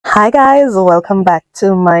Hi guys, welcome back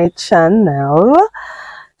to my channel.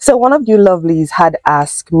 So one of you lovelies had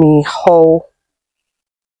asked me how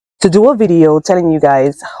to do a video telling you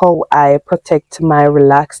guys how I protect my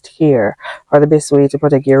relaxed hair, or the best way to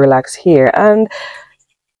protect your relaxed hair. And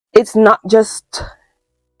it's not just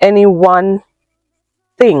any one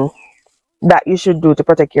thing that you should do to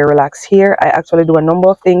protect your relaxed hair. I actually do a number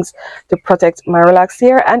of things to protect my relaxed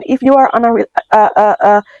hair. And if you are on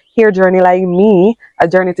a hair journey like me, a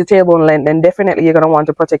journey to tailbone length, then definitely you're going to want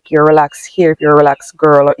to protect your relaxed hair if you're a relaxed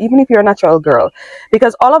girl, or even if you're a natural girl,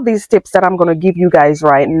 because all of these tips that I'm going to give you guys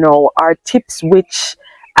right now are tips which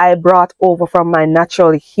I brought over from my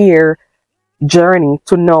natural hair journey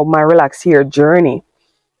to now my relaxed hair journey.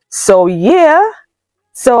 So yeah.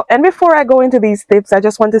 And before I go into these tips, I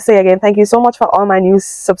just want to say again, thank you so much for all my new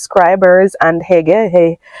subscribers. And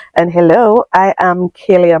hey, and hello, I am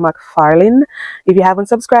Kalia McFarlane. If you haven't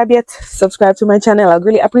subscribed yet, subscribe to my channel. I'd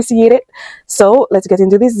really appreciate it. So let's get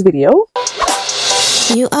into this video.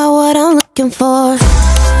 You are what I'm looking for.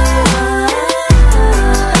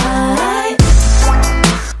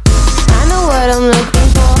 I know what I'm looking for.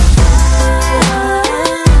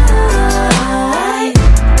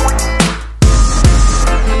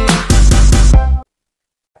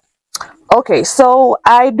 Okay, so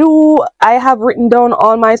I have written down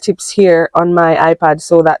all my tips here on my iPad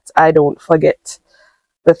so that I don't forget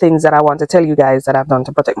the things that I want to tell you guys that I've done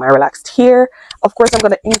to protect my relaxed hair. Of course, I'm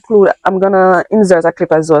gonna insert a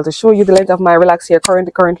clip as well to show you the length of my relaxed hair.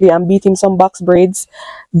 Currently I'm beating some box braids.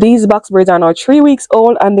 These box braids are now 3 weeks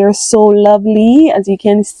old and they're so lovely, as you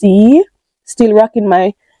can see. Still rocking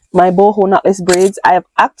my boho knotless braids. I have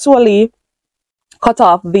actually cut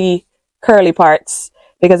off the curly parts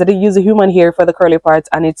because I did use a human hair for the curly parts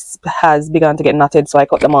and it has begun to get knotted, so I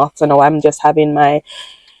cut them off. So now I'm just having my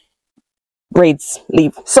braids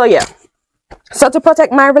leave. So yeah, so to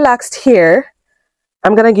protect my relaxed hair,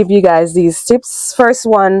 I'm gonna give you guys these tips. First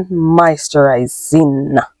one,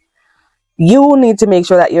 moisturizing. You need to make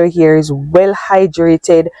sure that your hair is well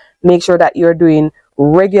hydrated. Make sure that you're doing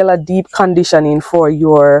regular deep conditioning for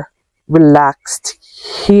your relaxed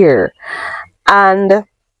hair. And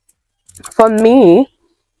for me,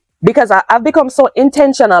 because I've become so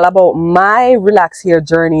intentional about my relaxed hair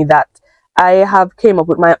journey that I have came up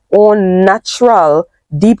with my own natural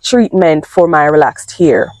deep treatment for my relaxed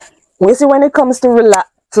hair. You see, when it comes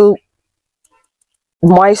to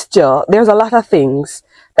moisture, there's a lot of things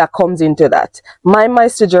that comes into that. My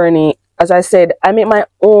moisture journey, as I said, I make my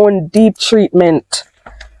own deep treatment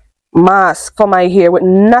mask for my hair with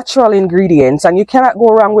natural ingredients, and you cannot go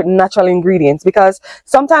wrong with natural ingredients, because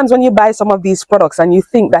sometimes when you buy some of these products and you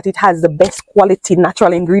think that it has the best quality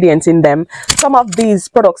natural ingredients in them, some of these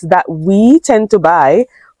products that we tend to buy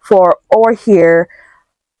for our hair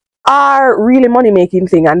are really money-making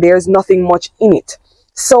thing and there's nothing much in it.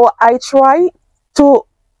 So I try to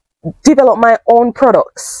develop my own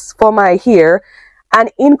products for my hair and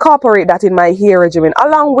incorporate that in my hair regimen,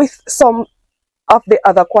 along with some of the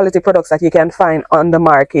other quality products that you can find on the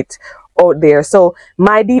market out there. So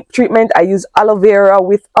my deep treatment, I use aloe vera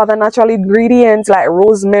with other natural ingredients like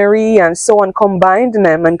rosemary and so on, combine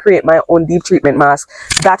them and create my own deep treatment mask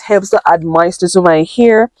that helps to add moisture to my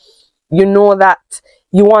hair. You know that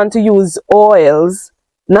you want to use oils,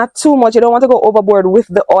 not too much. You don't want to go overboard with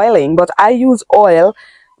the oiling, but I use oil.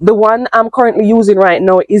 The one I'm currently using right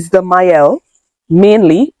now is the Mielle.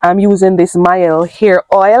 Mainly I'm using this Mielle hair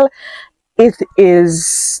oil. It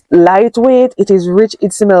is lightweight, it is rich,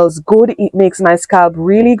 it smells good, it makes my scalp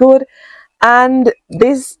really good, and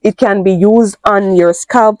it can be used on your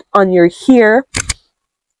scalp, on your hair,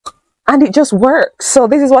 and it just works. So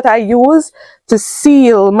this is what I use to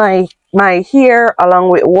seal my hair, along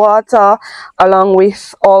with water, along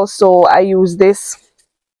with also I use this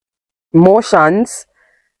Motions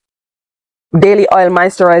daily oil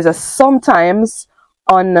moisturizer sometimes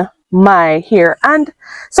on my hair. And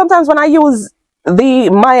sometimes when I use the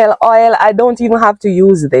Mielle oil, I don't even have to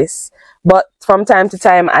use this, but from time to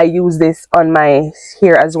time I use this on my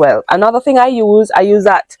hair as well. Another thing I use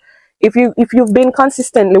that if you've been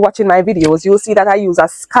consistently watching my videos, you'll see that I use a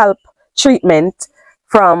scalp treatment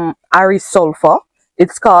from Arisulfa.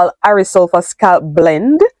 It's called Arisulfa Scalp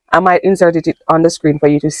Blend. I might insert it on the screen for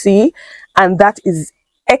you to see, and that is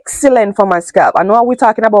excellent for my scalp. I know we're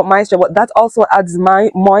talking about moisture, but that also adds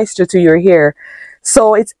moisture to your hair,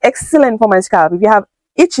 so it's excellent for my scalp. If you have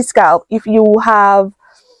itchy scalp, if you have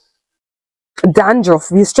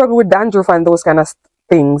dandruff, you struggle with dandruff and those kind of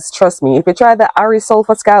things, trust me, if you try the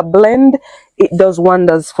Arisulfa Scalp Blend, it does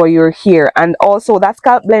wonders for your hair. And also that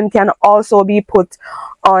scalp blend can also be put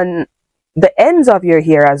on the ends of your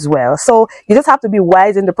hair as well. So you just have to be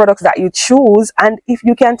wise in the products that you choose, and if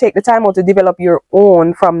you can take the time out to develop your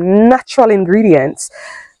own from natural ingredients,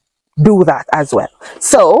 do that as well.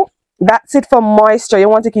 So that's it for moisture. You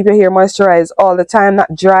want to keep your hair moisturized all the time,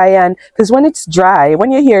 not dry, and because when it's dry,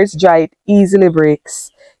 when your hair is dry, it easily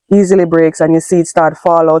breaks, and you see it start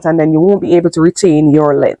fall out, and then you won't be able to retain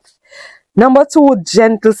your length. Number 2,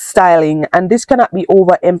 gentle styling, and this cannot be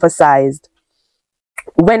overemphasized.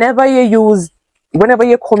 Whenever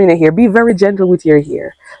you're combing your hair, be very gentle with your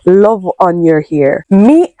hair. Love on your hair.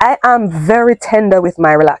 Me, I am very tender with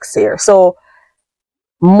my relaxed hair. So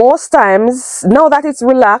most times, now that it's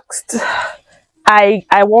relaxed, I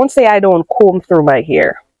won't say I don't comb through my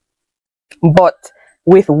hair, but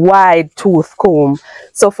with wide tooth comb.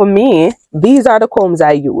 So for me, these are the combs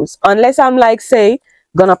I use. Unless I'm like, say,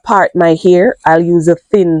 gonna part my hair, I'll use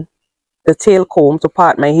the tail comb to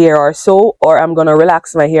part my hair or so, or I'm gonna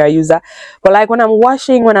relax my hair, I use that. But like when I'm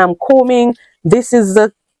washing, when I'm combing, this is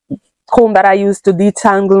the comb that I use to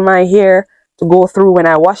detangle my hair, to go through when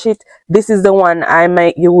I wash it. This is the one I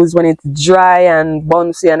might use when it's dry and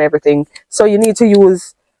bouncy and everything. So you need to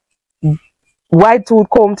use wide tooth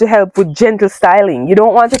comb to help with gentle styling. You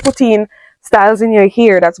don't want to put in styles in your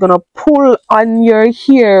hair that's gonna pull on your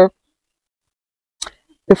hair,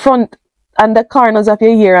 the front and the corners of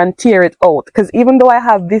your hair, and tear it out. Because even though I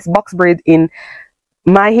have this box braid in,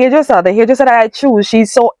 my hairdresser, the hairdresser that I choose,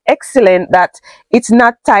 she's so excellent that it's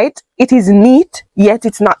not tight. It is neat, yet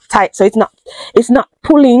it's not tight. So it's not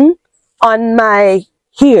pulling on my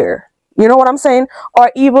hair. You know what I'm saying?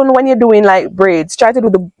 Or even when you're doing like braids, try to do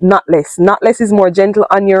the knotless. Knotless is more gentle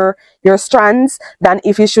on your strands than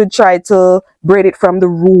if you should try to braid it from the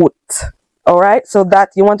root. All right, so that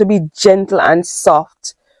you want to be gentle and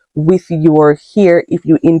soft with your hair if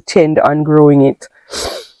you intend on growing it.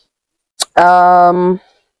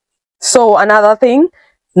 So another thing,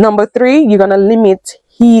 number 3, you're gonna limit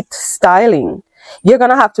heat styling. You're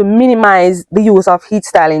gonna have to minimize the use of heat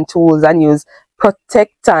styling tools and use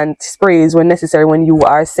protectant sprays when necessary when you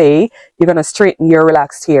are, say, you're gonna straighten your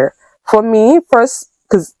relaxed hair. For me, first,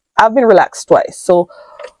 because I've been relaxed twice, so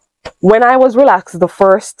when I was relaxed the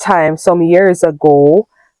first time some years ago,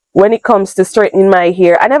 when it comes to straightening my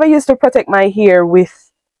hair, I never used to protect my hair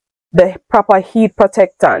with the proper heat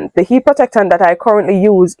protectant. The heat protectant that I currently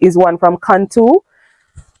use is one from Cantu.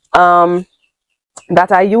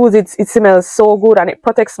 That I use, it smells so good, and it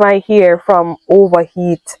protects my hair from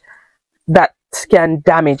overheat that can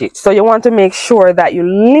damage it. So you want to make sure that you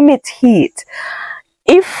limit heat.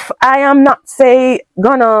 If I am not, say,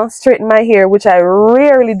 gonna straighten my hair, which I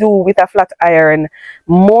rarely do with a flat iron,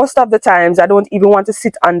 most of the times I don't even want to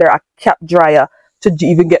sit under a cap dryer to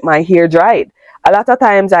even get my hair dried. A lot of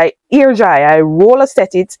times I air dry, I roller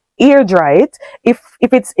set it, air dry it. If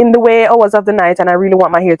it's in the way hours of the night and I really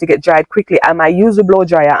want my hair to get dried quickly, I might use the blow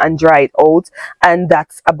dryer and dry it out, and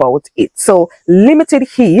that's about it. So limited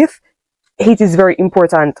heat is very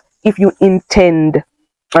important if you intend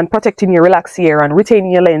on protecting your relaxed hair and retaining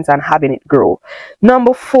your length and having it grow.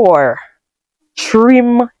 Number 4,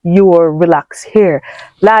 trim your relaxed hair.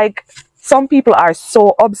 Like, some people are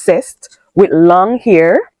so obsessed with long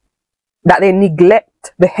hair that they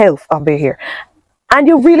neglect the health of their hair, and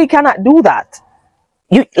you really cannot do that.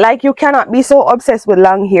 You cannot be so obsessed with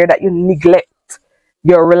long hair that you neglect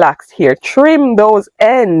your relaxed hair. Trim those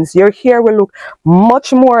ends. Your hair will look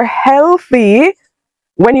much more healthy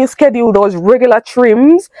when you schedule those regular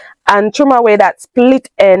trims and trim away that split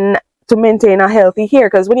end to maintain a healthy hair.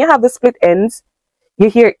 Because when you have the split ends,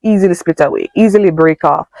 your hair easily split away, easily break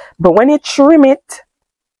off. But when you trim it,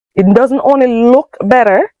 it doesn't only look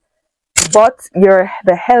better, but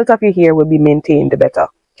the health of your hair will be maintained better.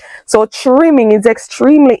 So trimming is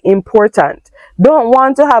extremely important. Don't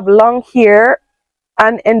want to have long hair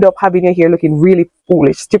and end up having your hair looking really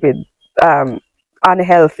foolish, stupid,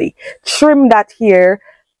 unhealthy. Trim that hair,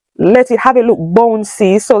 have it look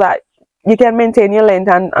bouncy so that you can maintain your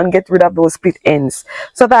length and get rid of those split ends.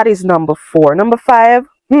 So that is number 4. Number 5,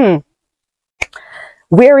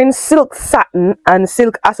 wearing silk, satin and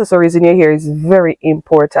silk accessories in your hair is very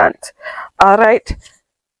important. All right,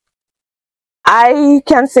 I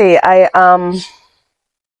can say I am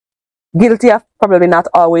guilty of probably not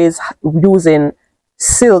always using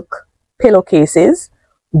silk pillowcases,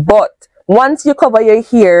 but once you cover your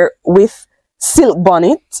hair with silk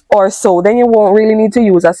bonnet or so, then you won't really need to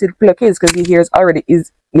use a silk pillowcase because your hair is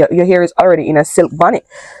already in a silk bonnet.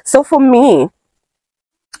 So for me,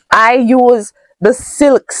 I use the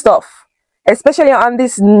silk stuff, especially on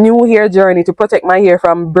this new hair journey, to protect my hair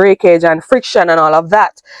from breakage and friction and all of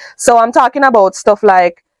that. So I'm talking about stuff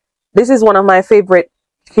like, this is one of my favorite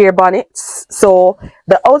hair bonnets. So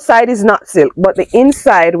the outside is not silk, but the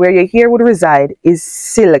inside where your hair would reside is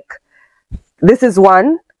silk. This is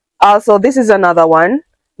one. Also, this is another one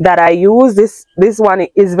that I use. This one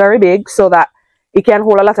is very big so that it can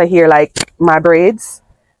hold a lot of hair, like my braids.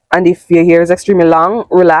 And if your hair is extremely long,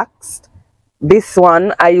 relaxed, this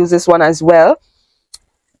one, I use this one as well.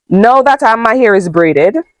 Now that my hair is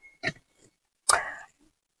braided,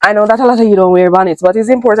 I know that a lot of you don't wear bonnets, but it's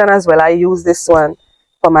important as well. I use this one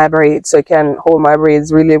for my braids, so it can hold my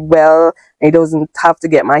braids really well. It doesn't have to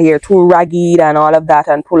get my hair too ragged and all of that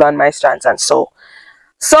and pull on my strands and so.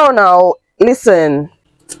 So now, listen.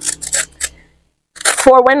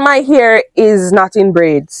 For when my hair is not in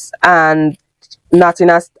braids and not in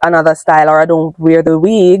another style, or I don't wear the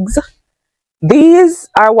wigs, these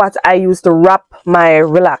are what I use to wrap my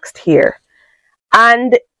relaxed hair.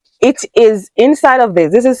 And it is inside of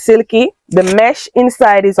this. This is silky. The mesh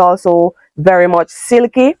inside is also very much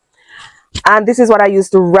silky. And this is what I use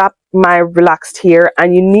to wrap my relaxed hair.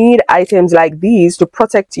 And you need items like these to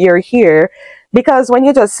protect your hair, because when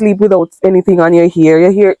you just sleep without anything on your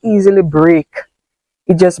hair easily break.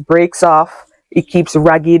 It just breaks off. It keeps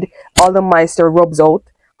ragged. All the moisture rubs out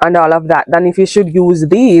and all of that. Then if you should use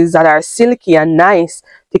these that are silky and nice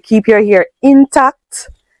to keep your hair intact,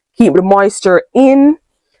 keep the moisture in,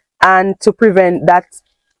 and to prevent that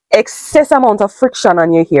excess amount of friction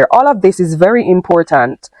on your hair. All of this is very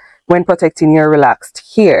important when protecting your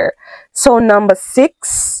relaxed hair. So number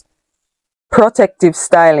 6, protective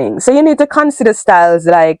styling. So you need to consider styles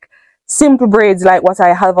like simple braids like what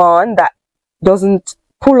I have on that doesn't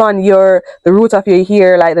pull on the root of your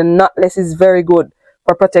hair. Like the knotless is very good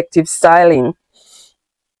for protective styling.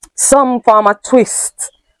 Some form of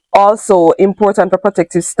twist, also important for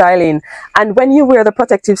protective styling. And when you wear the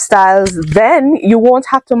protective styles, then you won't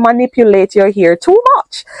have to manipulate your hair too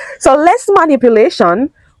much. So less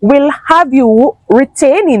manipulation will have you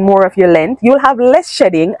retaining more of your length. You'll have less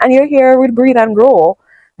shedding and your hair will breathe and grow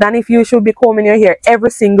than if you should be combing your hair every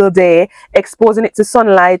single day, exposing it to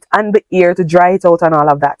sunlight and the air to dry it out and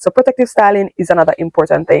all of that. So protective styling is another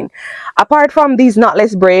important thing. Apart from these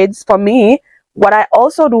knotless braids, for me, what I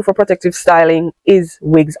also do for protective styling is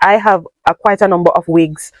wigs. I have quite a number of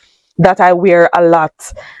wigs that I wear a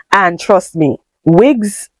lot, and trust me,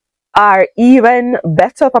 wigs are even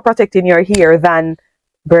better for protecting your hair than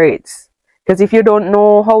braids. Because if you don't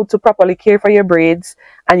know how to properly care for your braids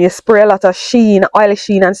and you spray a lot of sheen, oil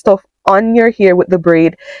sheen and stuff on your hair with the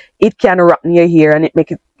braid, it can rotten your hair and it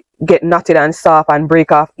make it get knotted and soft and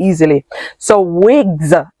break off easily. So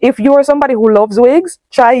wigs, if you're somebody who loves wigs,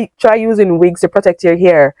 try using wigs to protect your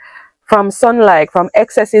hair from sunlight, from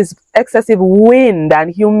excessive wind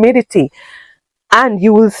and humidity, and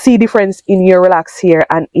you will see difference in your relaxed hair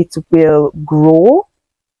and it will grow.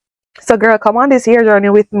 So girl, come on this hair journey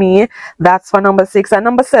with me. That's for number 6. And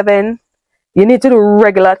number 7, you need to do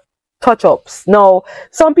regular touch-ups. Now,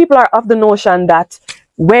 some people are of the notion that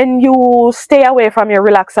when you stay away from your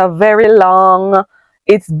relaxer very long,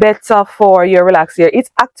 it's better for your relaxed hair. It's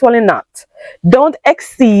actually not. Don't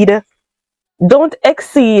exceed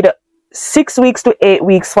 6 weeks to 8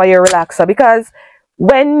 weeks for your relaxer, because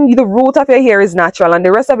when the root of your hair is natural and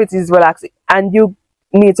the rest of it is relaxed and you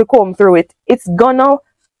need to comb through it, it's gonna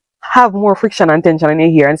have more friction and tension in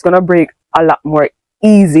your hair and it's gonna break a lot more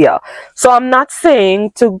easier. So I'm not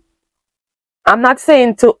saying to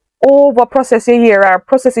over process your hair or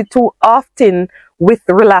process it too often with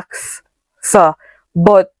relaxer,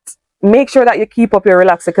 but make sure that you keep up your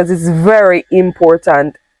relaxer because it's very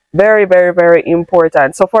important. Very, very, very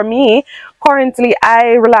important. So for me, currently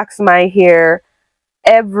I relax my hair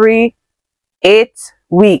every 8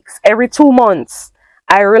 weeks, every 2 months.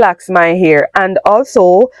 I relax my hair. And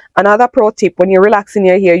also another pro tip, when you're relaxing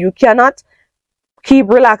your hair, you cannot keep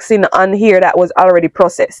relaxing on hair that was already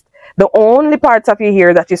processed. The only parts of your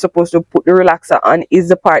hair that you're supposed to put the relaxer on is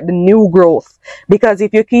the new growth. Because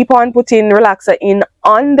if you keep on putting relaxer in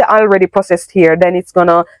on the already processed hair, then it's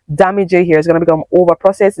gonna damage your hair. It's gonna become over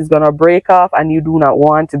processed, it's gonna break off, and you do not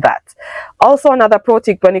want that. Also another pro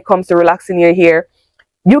tip when it comes to relaxing your hair,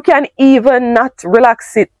 you can even not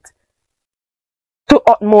relax it to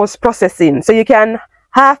utmost processing. So you can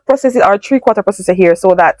half process it or 3/4 process your hair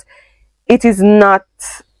so that it is not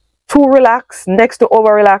too relaxed next to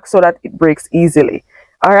over relaxed so that it breaks easily.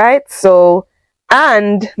 All right, so,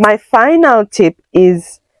 and my final tip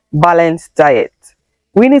is balanced diet.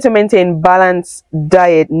 We need to maintain balanced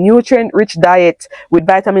diet, nutrient rich diet with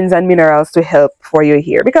vitamins and minerals to help for your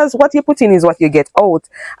hair, because what you put in is what you get out.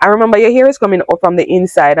 And remember, your hair is coming up from the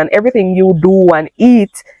inside, and everything you do and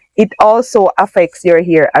eat, it also affects your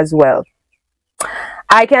hair as well.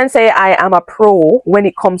 I can say I am a pro when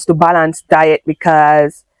it comes to balanced diet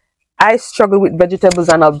because I struggle with vegetables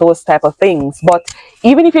and all those type of things. But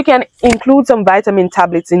even if you can include some vitamin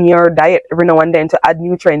tablets in your diet every now and then to add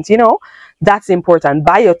nutrients, you know, that's important.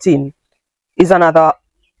 Biotin is another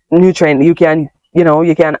nutrient you can, you know,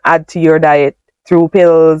 you can add to your diet through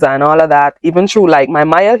pills and all of that. Even through, like, my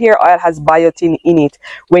mild hair oil has biotin in it.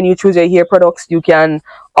 When you choose your hair products, you can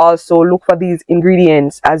also look for these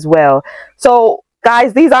ingredients as well. So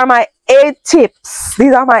guys, these are my 8 tips.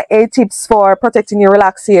 These are my 8 tips for protecting your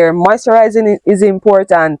relaxed hair. Moisturizing is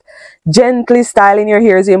important. Gently styling your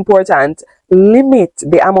hair is important. Limit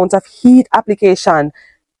the amount of heat application.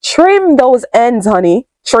 Trim those ends, honey.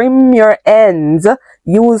 Trim your ends.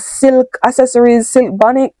 Use silk accessories, silk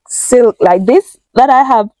bonnet, silk. Like this that I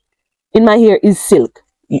have in my hair is silk.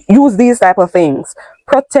 Use these type of things.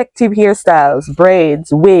 Protective hairstyles,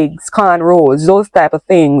 braids, wigs, cornrows, those type of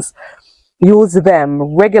things. Use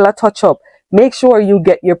them. Regular touch up. Make sure you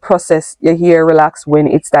get your hair relaxed when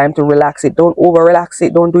it's time to relax it. Don't over relax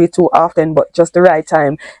it. Don't do it too often, but just the right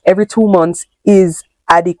time. Every 2 months is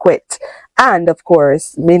adequate. And of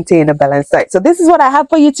course, maintain a balanced diet. So this is what I have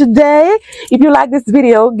for you today. If you like this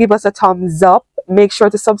video, give us a thumbs up. Make sure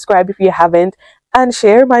to subscribe if you haven't, and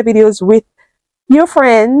share my videos with your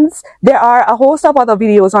friends. There are a host of other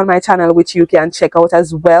videos on my channel which you can check out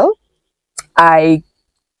as well. I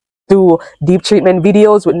do deep treatment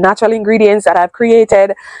videos with natural ingredients that I've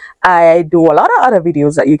created. I do a lot of other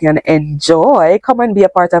videos that you can enjoy. Come and be a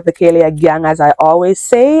part of the Kaelia gang, as I always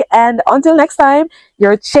say. And until next time,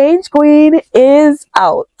 your change queen is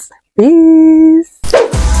out. Peace.